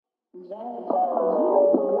Happy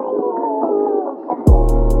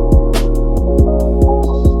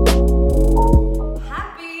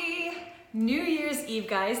New Year's Eve,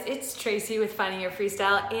 guys. It's Tracy with Finding Your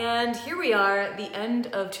Freestyle, and here we are, the end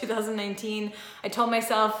of 2019. I told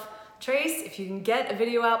myself, Trace, if you can get a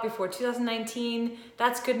video out before 2019,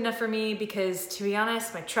 that's good enough for me, because to be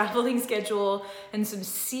honest, my traveling schedule and some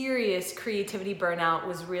serious creativity burnout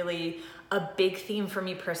was really a big theme for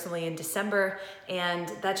me personally in December, and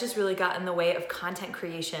that just really got in the way of content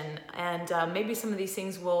creation. And maybe some of these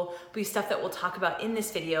things will be stuff that we'll talk about in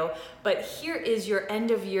this video, but here is your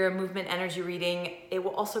end of year movement energy reading. It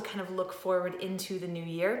will also kind of look forward into the new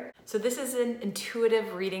year. So this is an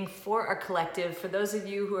intuitive reading for our collective. For those of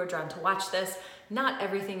you who are drawn to watch this, not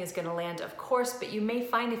everything is going to land, of course, but you may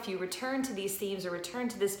find if you return to these themes or return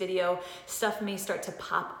to this video, stuff may start to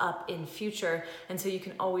pop up in future. And so you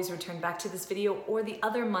can always return back to this video or the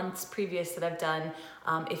other months previous that I've done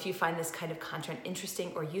if you find this kind of content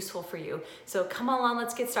interesting or useful for you. So come along,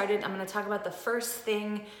 let's get started. I'm going to talk about the first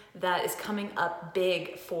thing that is coming up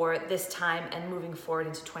big for this time and moving forward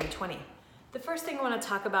into 2020. The first thing I want to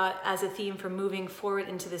talk about as a theme for moving forward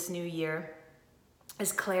into this new year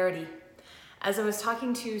is clarity. As I was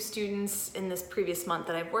talking to students in this previous month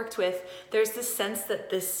that I've worked with, there's this sense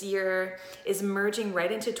that this year is merging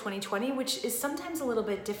right into 2020, which is sometimes a little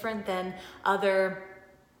bit different than other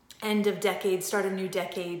end of decade, start of new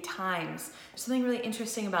decade times. There's something really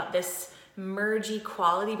interesting about this mergy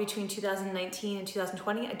quality between 2019 and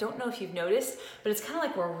 2020. I don't know if you've noticed, but it's kind of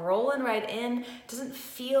like we're rolling right in. It doesn't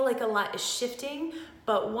feel like a lot is shifting,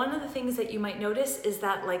 but one of the things that you might notice is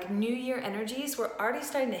that like New Year energies were already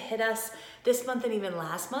starting to hit us this month and even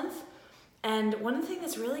last month. And one of the things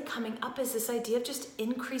that's really coming up is this idea of just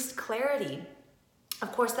increased clarity.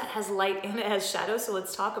 Of course, that has light and it has shadow, so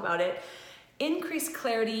let's talk about it. Increased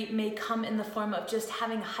clarity may come in the form of just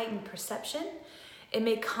having heightened perception. It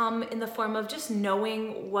may come in the form of just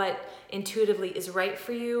knowing what intuitively is right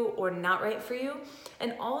for you or not right for you.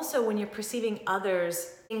 And also when you're perceiving others,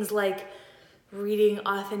 things like reading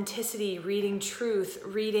authenticity, reading truth,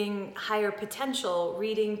 reading higher potential,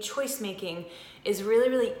 reading choice making is really,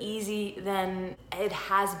 really easy than it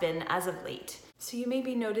has been as of late. So you may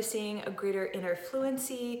be noticing a greater inner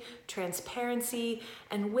fluency, transparency,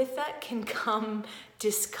 and with that can come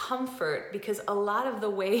discomfort, because a lot of the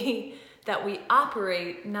way that we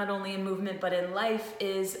operate, not only in movement but in life,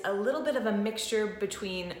 is a little bit of a mixture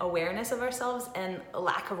between awareness of ourselves and a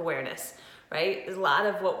lack of awareness, right? A lot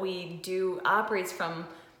of what we do operates from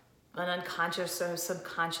an unconscious or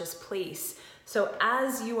subconscious place. So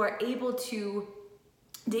as you are able to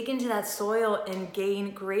dig into that soil and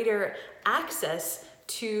gain greater access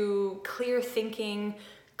to clear thinking,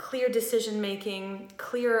 clear decision making,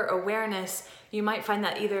 clearer awareness, you might find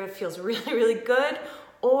that either it feels really, really good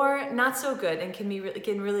or not so good, and can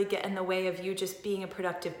really get in the way of you just being a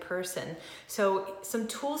productive person. So some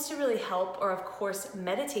tools to really help are, of course,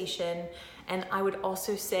 meditation, and I would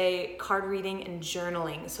also say card reading and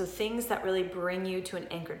journaling. So things that really bring you to an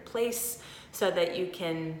anchored place so that you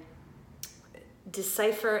can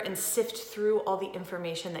decipher and sift through all the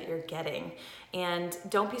information that you're getting. And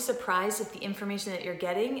don't be surprised if the information that you're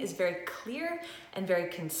getting is very clear and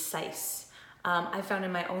very concise. I found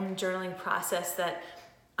in my own journaling process that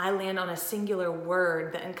I land on a singular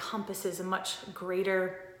word that encompasses a much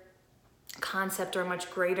greater concept or a much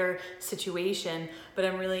greater situation, but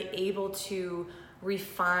I'm really able to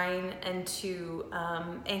refine and to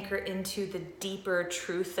anchor into the deeper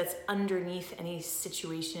truth that's underneath any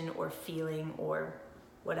situation or feeling or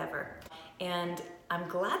whatever. And I'm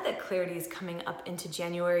glad that clarity is coming up into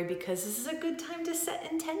January, because this is a good time to set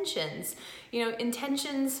intentions. You know,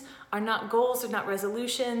 intentions are not goals, they're not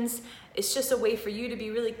resolutions. It's just a way for you to be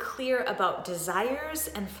really clear about desires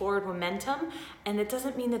and forward momentum. And it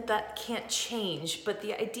doesn't mean that that can't change, but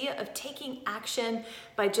the idea of taking action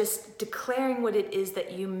by just declaring what it is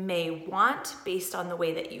that you may want based on the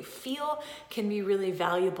way that you feel can be really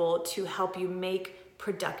valuable to help you make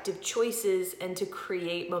productive choices and to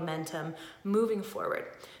create momentum moving forward.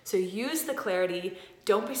 So use the clarity.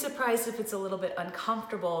 Don't be surprised if it's a little bit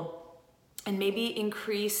uncomfortable, and maybe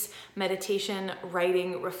increase meditation,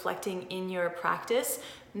 writing, reflecting in your practice.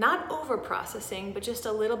 Not over processing, but just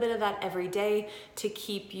a little bit of that every day to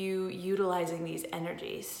keep you utilizing these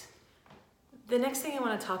energies. The next thing I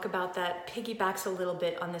want to talk about that piggybacks a little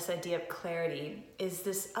bit on this idea of clarity is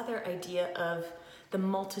this other idea of the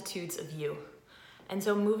multitudes of you. And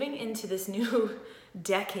so moving into this new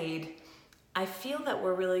decade, I feel that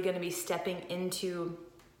we're really going to be stepping into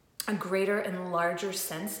a greater and larger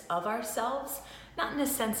sense of ourselves not in a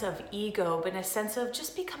sense of ego, but in a sense of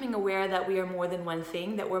just becoming aware that we are more than one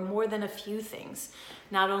thing, that we're more than a few things,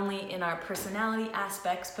 not only in our personality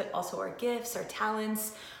aspects, but also our gifts, our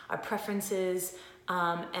talents, our preferences,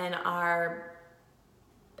 and our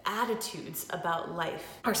attitudes about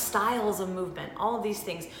life, our styles of movement, all of these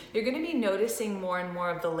things. You're going to be noticing more and more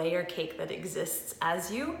of the layer cake that exists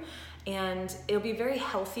as you, and it'll be very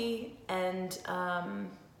healthy and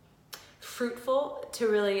fruitful to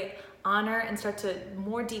really honor and start to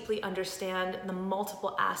more deeply understand the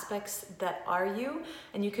multiple aspects that are you.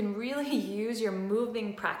 And you can really use your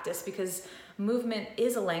moving practice, because movement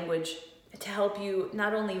is a language, to help you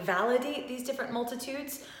not only validate these different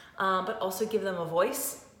multitudes, but also give them a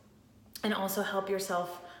voice, and also help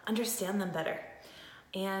yourself understand them better.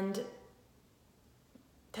 And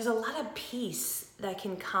there's a lot of peace that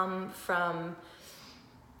can come from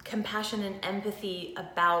compassion and empathy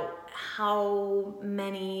about how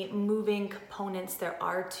many moving components there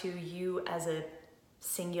are to you as a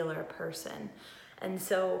singular person. And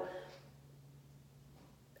so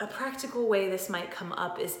a practical way this might come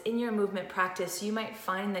up is in your movement practice, you might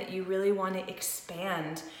find that you really want to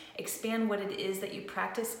expand what it is that you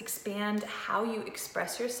practice, expand how you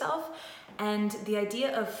express yourself. And the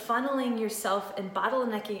idea of funneling yourself and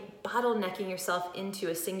bottlenecking yourself into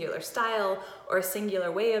a singular style or a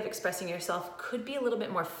singular way of expressing yourself could be a little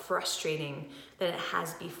bit more frustrating than it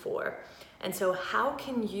has before. And so how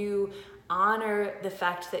can you honor the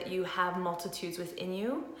fact that you have multitudes within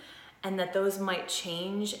you, and that those might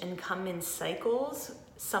change and come in cycles?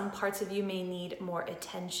 Some parts of you may need more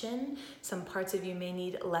attention, some parts of you may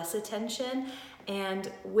need less attention,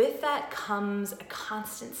 and with that comes a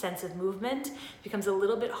constant sense of movement. It becomes a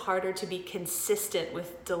little bit harder to be consistent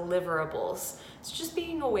with deliverables. So just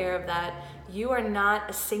being aware of that. You are not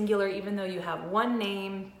a singular, even though you have one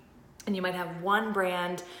name and you might have one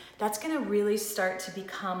brand. That's gonna really start to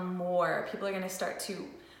become more. People are gonna start to,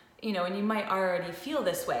 and you might already feel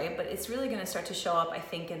this way, but it's really gonna start to show up, I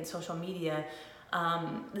think, in social media.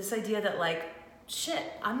 This idea that shit,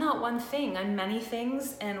 I'm not one thing, I'm many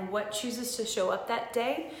things, and what chooses to show up that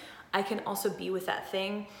day, I can also be with that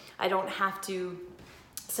thing. I don't have to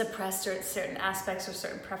suppress certain aspects or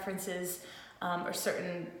certain preferences or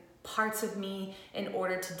certain parts of me in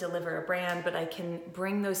order to deliver a brand, but I can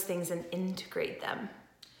bring those things and integrate them.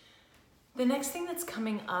 The next thing that's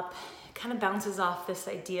coming up kind of bounces off this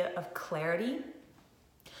idea of clarity.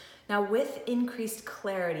 Now, with increased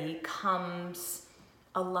clarity comes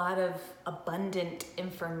a lot of abundant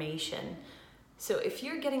information. So if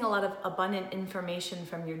you're getting a lot of abundant information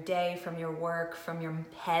from your day, from your work, from your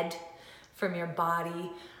head, from your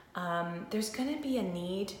body, there's going to be a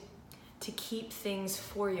need to keep things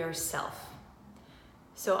for yourself.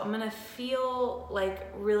 So I'm going to feel like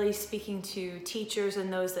really speaking to teachers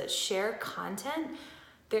and those that share content,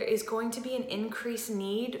 there is going to be an increased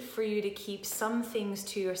need for you to keep some things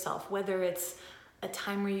to yourself, whether it's a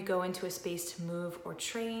time where you go into a space to move or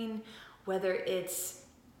train, whether it's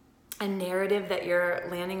a narrative that you're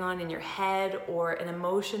landing on in your head or an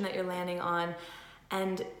emotion that you're landing on.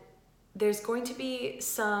 And there's going to be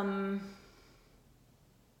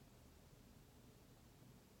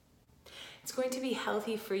it's going to be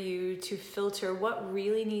healthy for you to filter what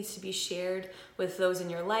really needs to be shared with those in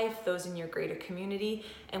your life, those in your greater community,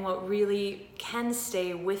 and what really can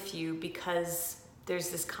stay with you because there's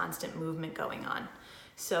this constant movement going on.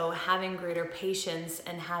 So having greater patience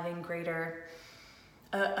and having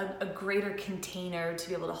a greater container to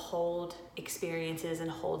be able to hold experiences and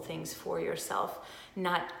hold things for yourself.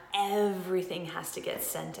 Not everything has to get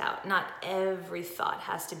sent out. Not every thought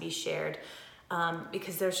has to be shared.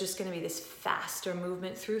 Because there's just going to be this faster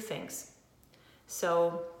movement through things.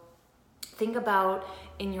 So think about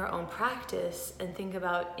in your own practice and think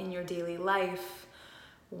about in your daily life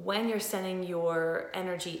when you're sending your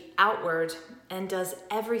energy outward, and does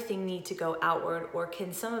everything need to go outward, or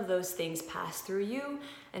can some of those things pass through you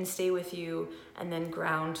and stay with you and then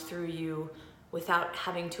ground through you without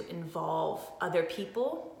having to involve other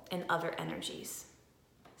people and other energies?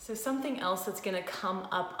 So something else that's going to come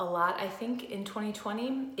up a lot, I think, in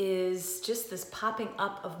 2020 is just this popping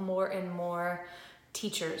up of more and more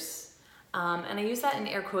teachers. And I use that in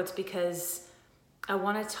air quotes because I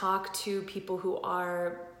want to talk to people who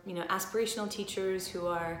are, aspirational teachers, who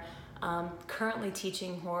are currently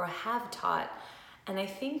teaching, who have taught. And I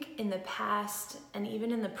think in the past and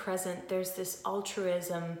even in the present, there's this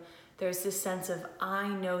altruism. There's this sense of, I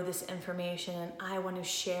know this information and I want to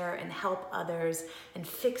share and help others and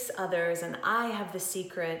fix others, and I have the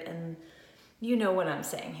secret, and you know what I'm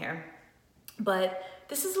saying here. But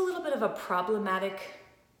this is a little bit of a problematic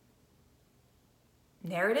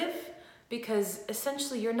narrative because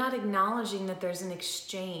essentially you're not acknowledging that there's an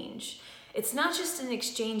exchange. It's not just an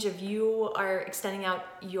exchange of you are extending out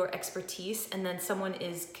your expertise and then someone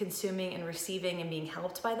is consuming and receiving and being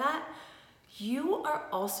helped by that. You are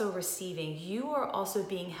also receiving, you are also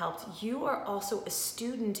being helped, you are also a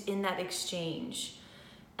student in that exchange.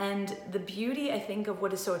 And the beauty, I think, of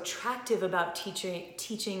what is so attractive about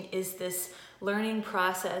teaching is this learning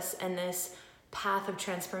process and this path of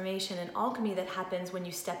transformation and alchemy that happens when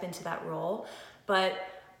you step into that role. But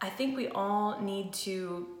I think we all need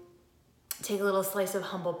to take a little slice of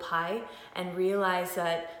humble pie and realize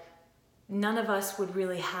that none of us would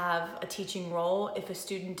really have a teaching role if a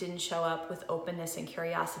student didn't show up with openness and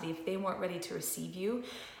curiosity, if they weren't ready to receive you.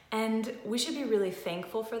 And we should be really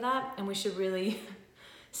thankful for that, and we should really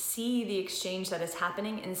see the exchange that is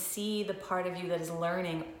happening and see the part of you that is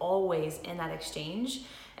learning always in that exchange.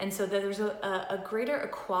 And so that there's a greater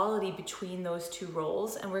equality between those two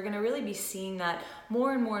roles. And we're gonna really be seeing that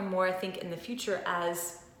more and more and more, I think, in the future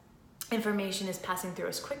as information is passing through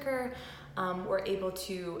us quicker. We're able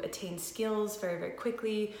to attain skills very, very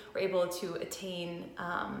quickly. We're able to attain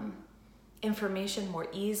information more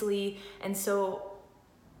easily. And so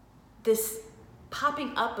this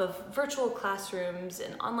popping up of virtual classrooms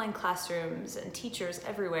and online classrooms and teachers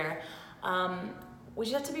everywhere, we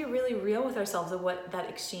just have to be really real with ourselves of what that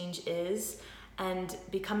exchange is. And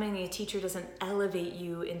becoming a teacher doesn't elevate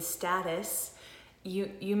you in status.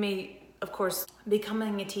 You may, of course,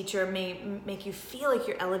 becoming a teacher may make you feel like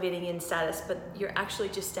you're elevating in status, but you're actually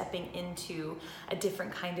just stepping into a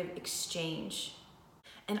different kind of exchange.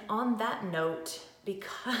 And on that note,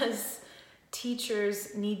 because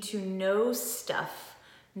teachers need to know stuff,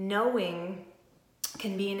 knowing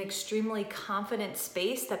can be an extremely confident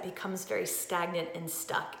space that becomes very stagnant and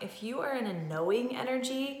stuck. If you are in a knowing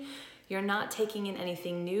energy, you're not taking in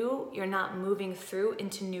anything new, you're not moving through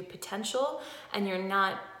into new potential, and you're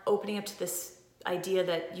not opening up to this idea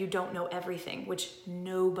that you don't know everything, which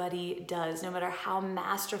nobody does. No matter how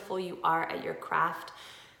masterful you are at your craft,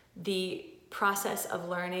 the process of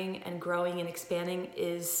learning and growing and expanding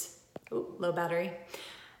is, low battery,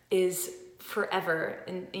 is forever,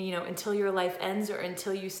 and until your life ends or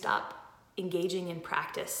until you stop engaging in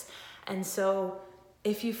practice. And so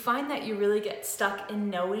if you find that you really get stuck in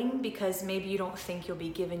knowing because maybe you don't think you'll be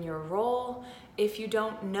given your role, if you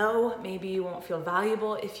don't know, maybe you won't feel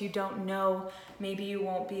valuable. If you don't know, maybe you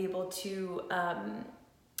won't be able to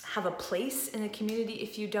have a place in a community.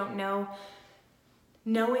 If you don't know,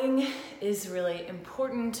 knowing is really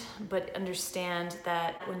important, but understand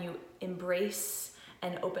that when you embrace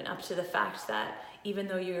and open up to the fact that even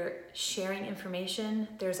though you're sharing information,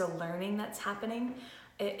 there's a learning that's happening,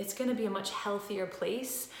 it's going to be a much healthier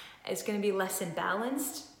place. It's going to be less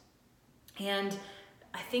imbalanced. And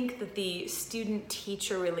I think that the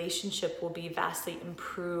student-teacher relationship will be vastly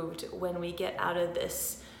improved when we get out of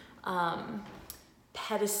this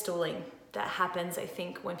pedestaling that happens, I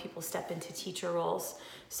think, when people step into teacher roles.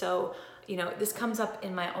 So, this comes up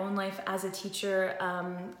in my own life as a teacher.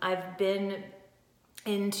 I've been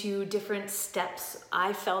into different steps,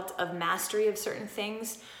 I felt, of mastery of certain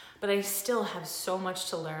things, but I still have so much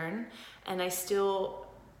to learn, and I still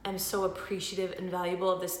am so appreciative and valuable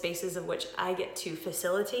of the spaces of which I get to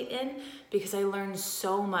facilitate in, because I learn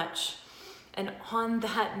so much. And on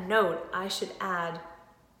that note, I should add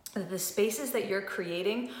that the spaces that you're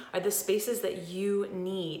creating are the spaces that you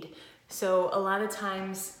need. So a lot of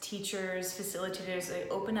times teachers, facilitators, they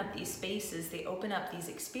open up these spaces, they open up these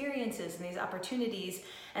experiences and these opportunities,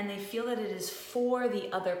 and they feel that it is for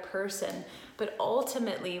the other person. But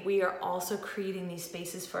ultimately, we are also creating these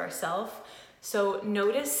spaces for ourselves. So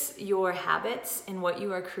notice your habits and what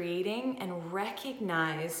you are creating, and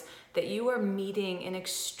recognize that you are meeting an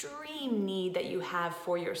extreme need that you have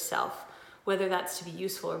for yourself, whether that's to be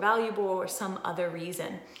useful or valuable or some other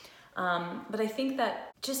reason. But I think that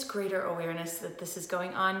just greater awareness that this is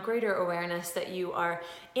going on, greater awareness that you are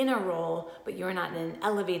in a role, but you're not in an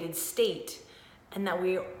elevated state, and that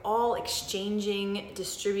we are all exchanging,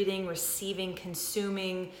 distributing, receiving,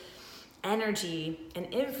 consuming energy and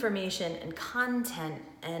information and content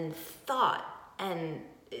and thought, and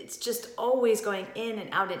it's just always going in and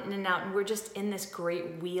out and in and out, and we're just in this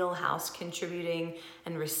great wheelhouse contributing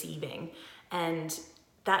and receiving. And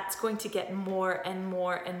that's going to get more and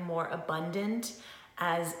more and more abundant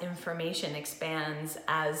as information expands,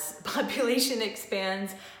 as population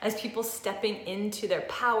expands, as people stepping into their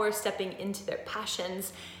power, stepping into their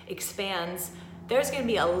passions expands. There's going to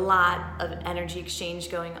be a lot of energy exchange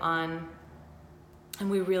going on, and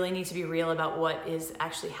we really need to be real about what is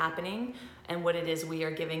actually happening and what it is we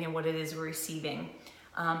are giving and what it is we're receiving.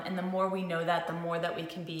 And the more we know that, the more that we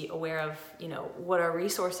can be aware of, what our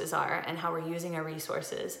resources are and how we're using our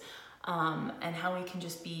resources, and how we can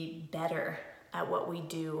just be better at what we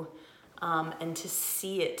do, and to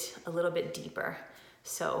see it a little bit deeper.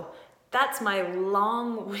 So that's my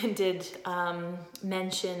long-winded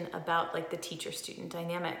mention about like the teacher-student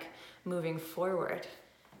dynamic moving forward.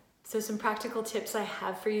 So some practical tips I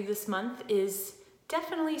have for you this month is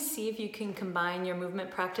definitely see if you can combine your movement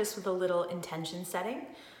practice with a little intention setting,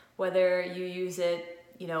 whether you use it,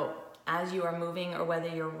 as you are moving, or whether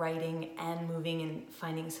you're writing and moving and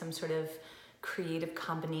finding some sort of creative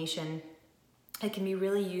combination. It can be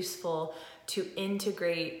really useful to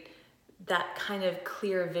integrate that kind of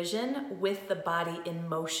clear vision with the body in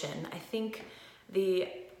motion. I think the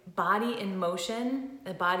body in motion,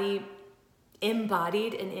 the body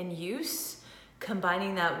embodied and in use,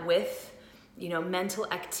 combining that with mental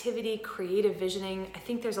activity, creative visioning, I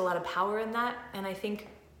think there's a lot of power in that. And I think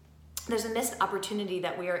there's a missed opportunity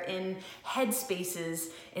that we are in head spaces,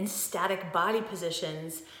 in static body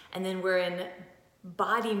positions, and then we're in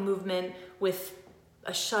body movement with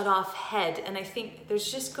a shut off head. And I think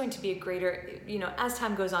there's just going to be a greater, as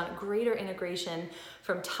time goes on, greater integration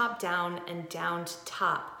from top down and down to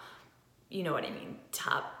top. You know what I mean?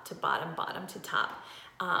 Top to bottom, bottom to top.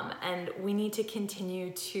 And we need to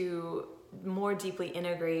continue to more deeply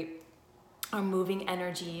integrate our moving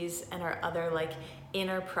energies and our other like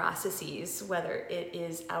inner processes, whether it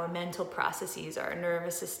is our mental processes, our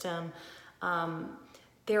nervous system.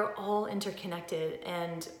 They're all interconnected,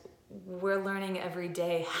 and we're learning every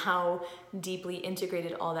day how deeply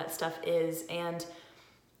integrated all that stuff is. And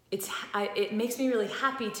it makes me really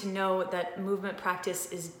happy to know that movement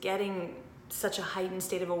practice is getting such a heightened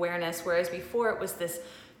state of awareness, whereas before it was this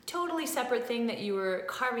totally separate thing that you were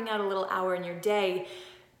carving out a little hour in your day.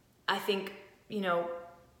 I think,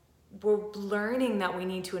 we're learning that we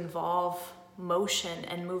need to involve motion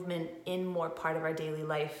and movement in more part of our daily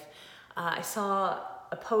life. I saw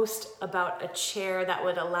a post about a chair that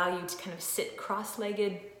would allow you to kind of sit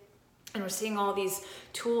cross-legged, and we're seeing all these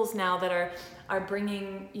tools now that are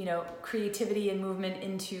bringing, creativity and movement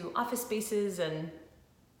into office spaces. And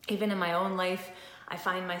even in my own life, I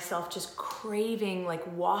find myself just craving like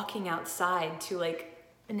walking outside to like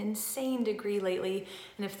an insane degree lately.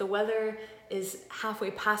 And if the weather is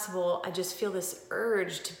halfway passable, I just feel this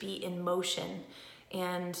urge to be in motion.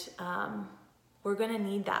 And we're gonna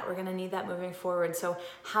need that. We're gonna need that moving forward. So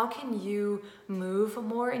how can you move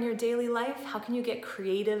more in your daily life? How can you get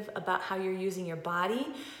creative about how you're using your body?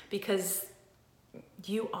 Because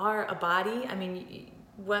you are a body. I mean,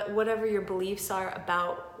 whatever your beliefs are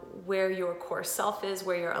about where your core self is,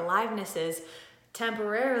 where your aliveness is,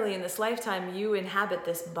 temporarily in this lifetime, you inhabit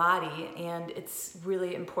this body, and it's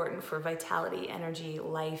really important for vitality, energy,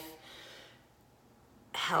 life,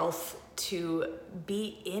 health, to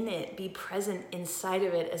be in it, be present inside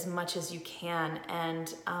of it as much as you can.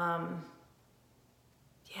 And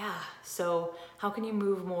so how can you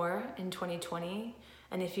move more in 2020?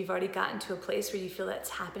 And if you've already gotten to a place where you feel that's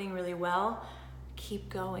happening really well, keep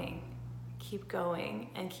going,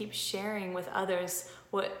 and keep sharing with others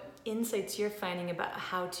what insights you're finding about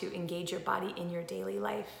how to engage your body in your daily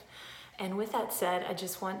life. And with that said, I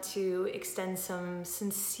just want to extend some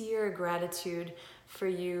sincere gratitude for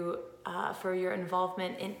you, for your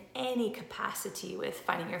involvement in any capacity with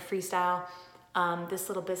Finding Your Freestyle. This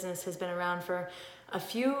little business has been around for a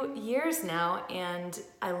few years now, and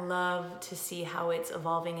I love to see how it's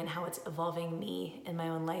evolving and how it's evolving me in my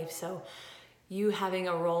own life. So you having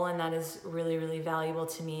a role in that is really, really valuable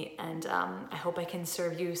to me. And I hope I can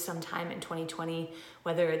serve you sometime in 2020,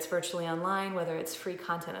 whether it's virtually online, whether it's free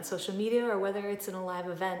content on social media, or whether it's in a live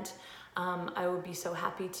event. I would be so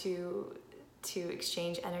happy to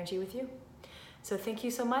exchange energy with you. So thank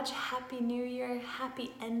you so much. Happy New Year.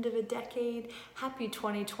 Happy end of a decade. Happy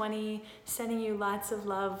 2020. Sending you lots of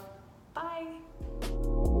love. Bye.